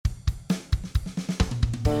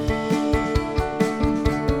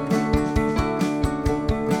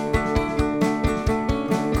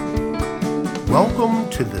Welcome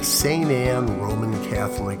to the St. Anne Roman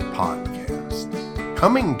Catholic Podcast,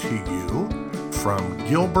 coming to you from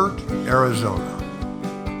Gilbert, Arizona.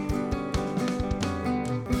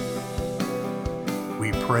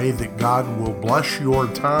 We pray that God will bless your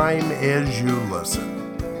time as you listen.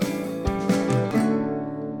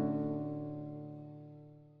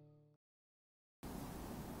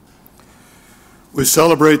 We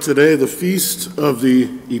celebrate today the feast of the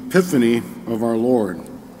Epiphany of our Lord.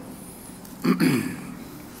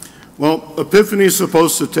 Well, Epiphany is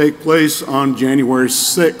supposed to take place on January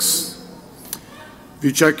 6th. If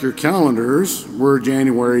you check your calendars, we're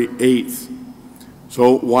January 8th.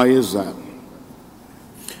 So why is that?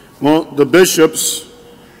 Well, the bishops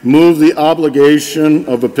moved the obligation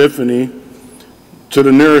of Epiphany to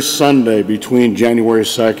the nearest Sunday between January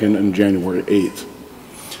 2nd and January 8th.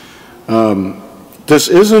 This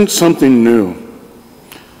isn't something new.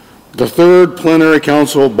 The Third Plenary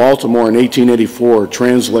Council of Baltimore in 1884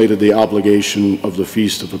 translated the obligation of the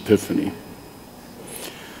Feast of Epiphany.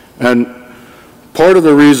 And part of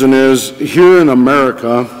the reason is, here in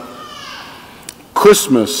America,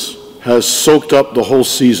 Christmas has soaked up the whole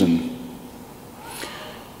season.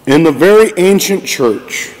 In the very ancient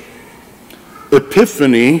church,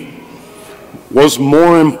 Epiphany was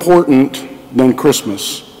more important than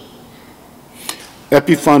Christmas.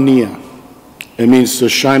 Epiphania. It means to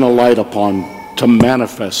shine a light upon, to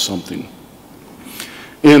manifest something.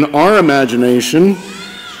 In our imagination,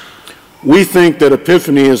 we think that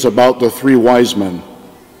Epiphany is about the three wise men,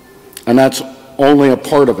 and that's only a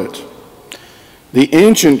part of it. The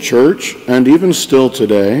ancient church, and even still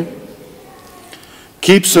today,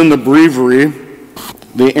 keeps in the breviary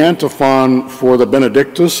the antiphon for the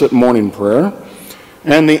Benedictus at morning prayer,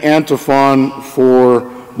 and the antiphon for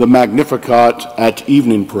the Magnificat at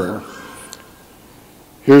evening prayer.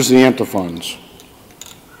 Here's the antiphons.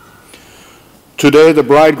 Today the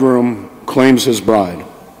bridegroom claims his bride.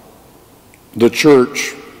 The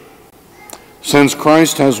church, since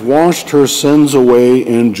Christ has washed her sins away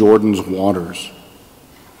in Jordan's waters.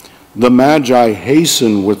 The Magi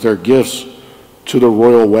hasten with their gifts to the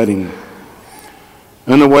royal wedding.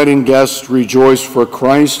 And the wedding guests rejoice, for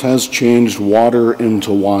Christ has changed water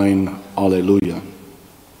into wine. Alleluia.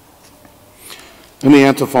 And the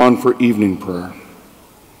antiphon for evening prayer.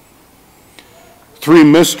 Three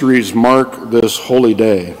mysteries mark this holy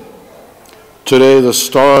day. Today the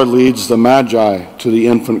star leads the Magi to the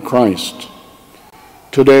infant Christ.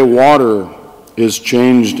 Today water is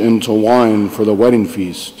changed into wine for the wedding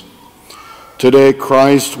feast. Today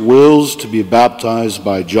Christ wills to be baptized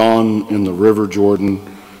by John in the river Jordan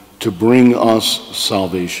to bring us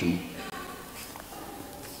salvation.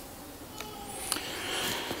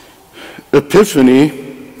 Epiphany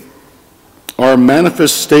are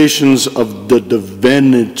manifestations of the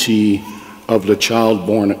divinity of the child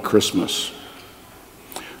born at Christmas.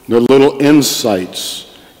 They're little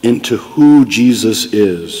insights into who Jesus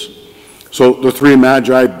is. So the three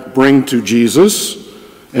Magi bring to Jesus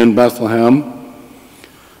in Bethlehem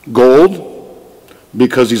gold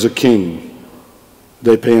because he's a king.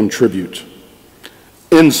 They pay him tribute.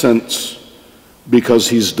 Incense because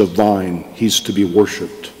he's divine. He's to be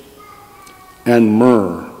worshipped. And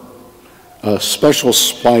myrrh, a special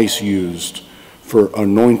spice used for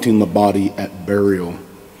anointing the body at burial,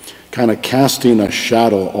 kind of casting a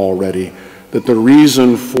shadow already that the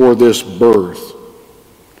reason for this birth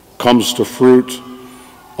comes to fruit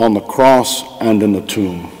on the cross and in the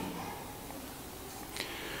tomb.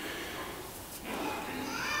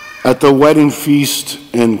 At the wedding feast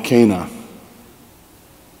in Cana,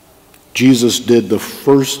 Jesus did the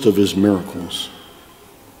first of his miracles,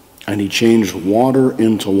 and he changed water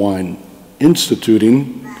into wine,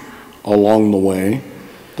 instituting, along the way,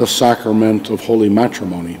 the sacrament of holy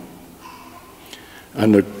matrimony.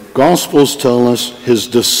 And the Gospels tell us his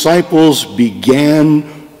disciples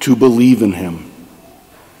began to believe in him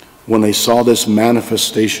when they saw this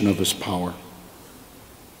manifestation of his power.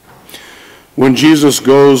 When Jesus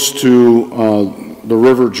goes to the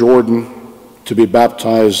river Jordan to be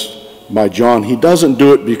baptized by John, he doesn't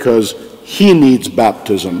do it because he needs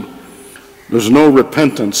baptism. There's no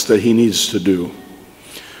repentance that he needs to do.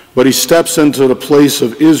 But he steps into the place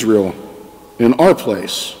of Israel, in our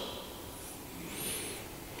place.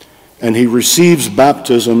 And he receives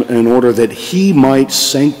baptism in order that he might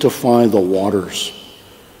sanctify the waters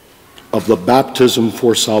of the baptism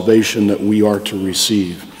for salvation that we are to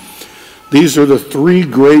receive. These are the three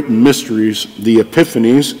great mysteries, the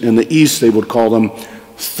Epiphanies. In the East, they would call them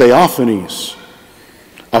theophanies.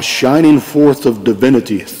 A shining forth of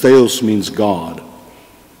divinity. Theos means God.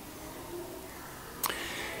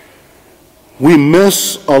 we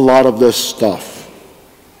miss a lot of this stuff.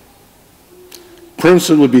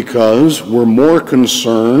 Principally because we're more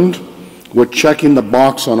concerned with checking the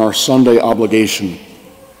box on our Sunday obligation.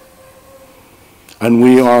 And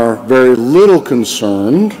we are very little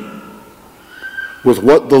concerned with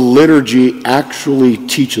what the liturgy actually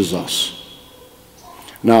teaches us.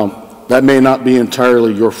 Now, that may not be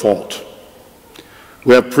entirely your fault.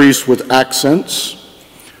 We have priests with accents,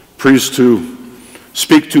 priests who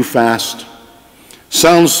speak too fast,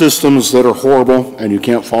 sound systems that are horrible and you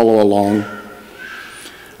can't follow along.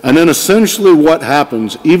 And then essentially what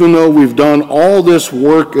happens, even though we've done all this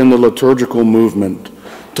work in the liturgical movement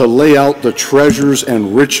to lay out the treasures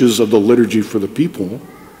and riches of the liturgy for the people,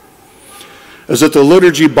 is that the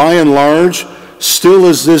liturgy, by and large, still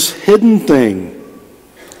is this hidden thing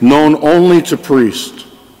known only to priests.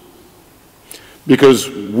 Because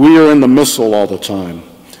we are in the missal all the time,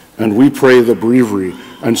 and we pray the breviary,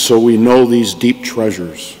 and so we know these deep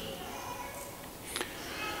treasures.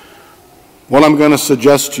 What I'm going to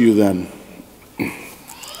suggest to you then,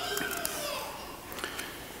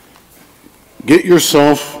 get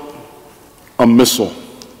yourself a missal,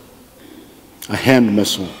 a hand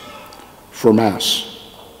missal for Mass.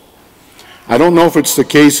 I don't know if it's the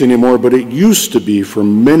case anymore, but it used to be for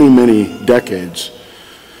many, many decades.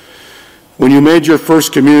 When you made your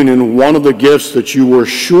first communion, one of the gifts that you were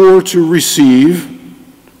sure to receive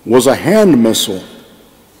was a hand missal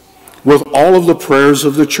with all of the prayers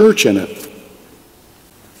of the church in it.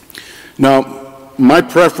 Now, my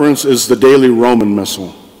preference is the daily Roman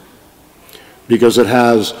Missal because it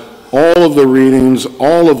has all of the readings,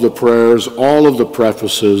 all of the prayers, all of the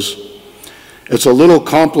prefaces. It's a little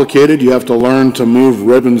complicated. You have to learn to move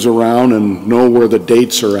ribbons around and know where the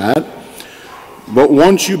dates are at. But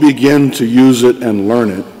once you begin to use it and learn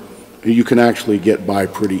it, you can actually get by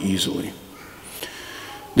pretty easily.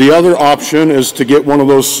 The other option is to get one of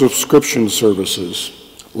those subscription services,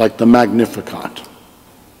 like the Magnificat,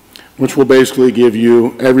 which will basically give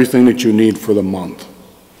you everything that you need for the month.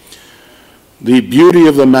 The beauty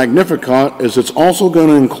of the Magnificat is it's also going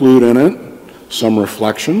to include in it some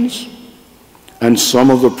reflections and some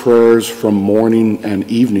of the prayers from morning and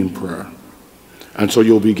evening prayer. And so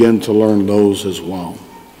you'll begin to learn those as well.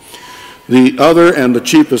 The other and the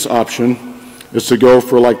cheapest option is to go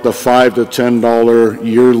for like the $5 to $10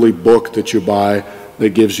 yearly book that you buy that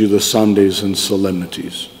gives you the Sundays and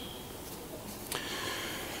solemnities.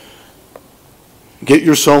 Get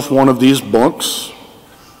yourself one of these books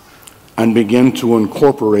and begin to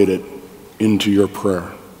incorporate it into your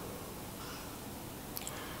prayer.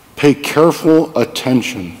 Pay careful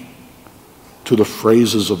attention to the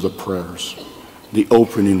phrases of the prayers, the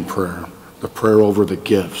opening prayer, the prayer over the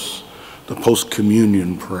gifts, the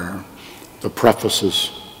post-communion prayer, the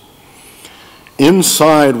prefaces.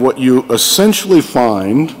 Inside, what you essentially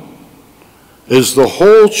find is the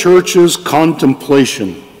whole church's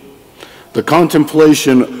contemplation, the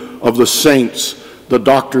contemplation of the saints, the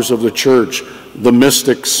doctors of the church, the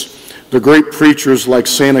mystics, the great preachers like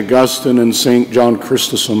St. Augustine and St. John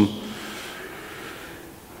Chrysostom.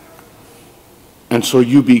 And so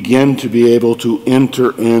you begin to be able to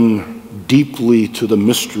enter in deeply to the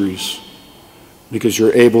mysteries because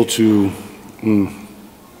you're able to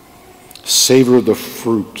savor the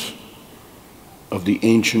fruit of the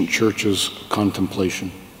ancient church's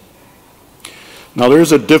contemplation. Now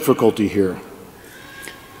there's a difficulty here.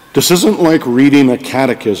 This isn't like reading a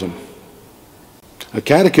catechism. A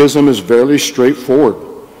catechism is very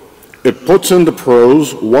straightforward. It puts into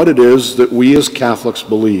prose what it is that we as Catholics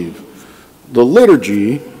believe. The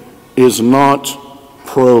liturgy is not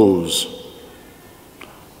prose.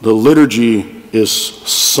 The liturgy is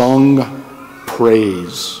sung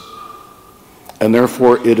praise, and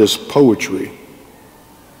therefore it is poetry.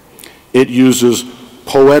 It uses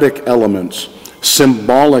poetic elements,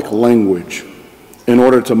 symbolic language, in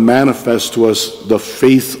order to manifest to us the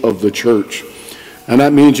faith of the church. And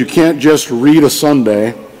that means you can't just read a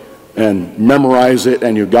Sunday and memorize it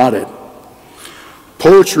and you got it.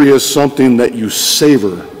 Poetry is something that you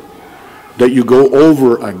savor, that you go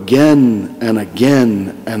over again and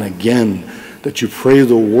again and again, that you pray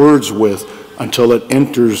the words with until it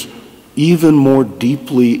enters even more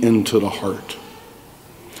deeply into the heart.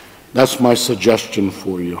 That's my suggestion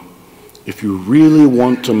for you, if you really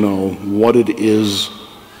want to know what it is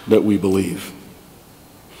that we believe.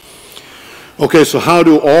 Okay, so how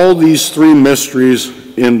do all these three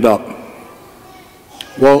mysteries end up?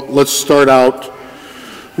 Well, let's start out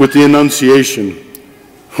with the Annunciation.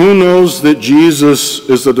 Who knows that Jesus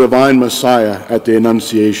is the divine Messiah at the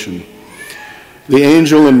Annunciation? The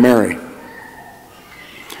angel and Mary.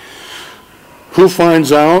 Who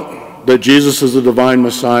finds out? that Jesus is the divine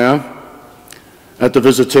Messiah at the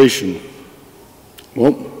visitation?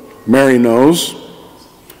 Well, Mary knows.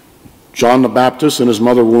 John the Baptist in his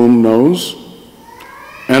mother womb knows.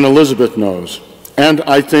 And Elizabeth knows. And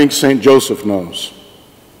I think St. Joseph knows.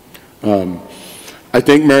 I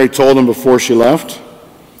think Mary told him before she left.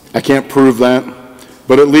 I can't prove that,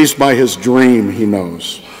 but at least by his dream he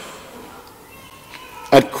knows.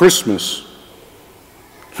 At Christmas,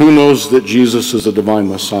 who knows that Jesus is the divine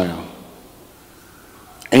Messiah?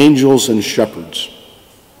 Angels and shepherds,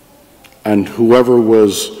 and whoever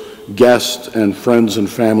was guests and friends and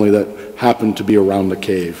family that happened to be around the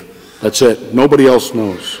cave. That's it. Nobody else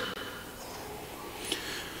knows.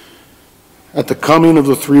 At the coming of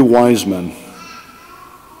the three wise men,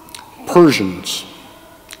 Persians,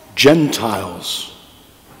 Gentiles,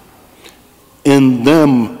 in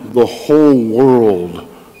them the whole world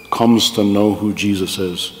comes to know who Jesus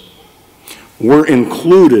is. We're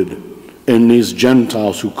included in these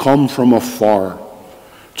Gentiles who come from afar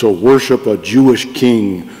to worship a Jewish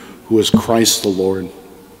king who is Christ the Lord.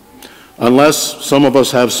 Unless some of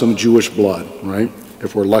us have some Jewish blood, right?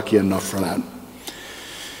 If we're lucky enough for that.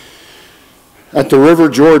 At the River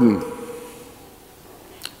Jordan,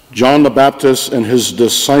 John the Baptist and his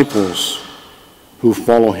disciples who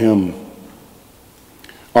follow him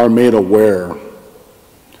are made aware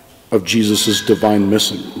of Jesus' divine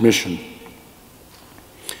mission.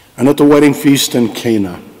 And at the wedding feast in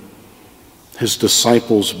Cana, his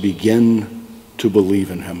disciples begin to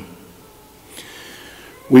believe in him.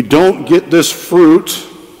 We don't get this fruit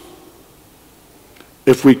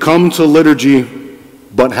if we come to liturgy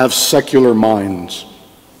but have secular minds,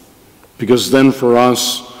 because then for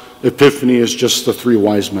us, Epiphany is just the three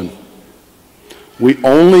wise men. We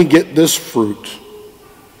only get this fruit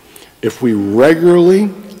if we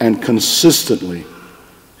regularly and consistently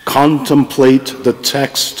contemplate the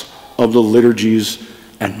text of the liturgies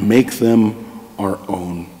and make them our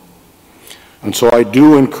own. And so I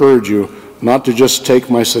do encourage you not to just take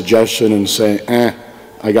my suggestion and say,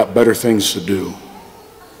 I got better things to do.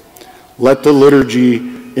 Let the liturgy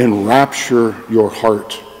enrapture your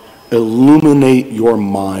heart, illuminate your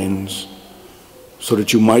minds, so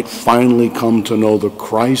that you might finally come to know the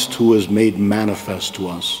Christ who is made manifest to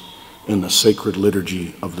us in the sacred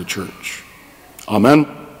liturgy of the church. Amen.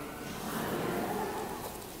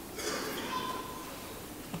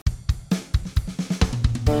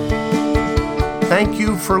 Thank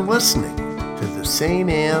you for listening to the St.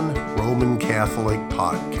 Anne Roman Catholic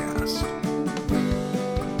Podcast.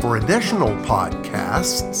 For additional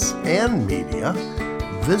podcasts and media,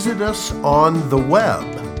 visit us on the web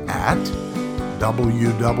at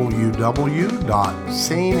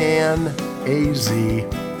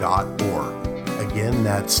www.stanaz.org. Again,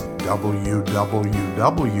 that's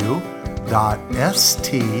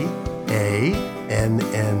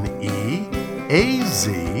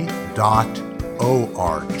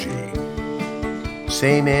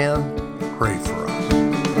St. Anne, pray for us.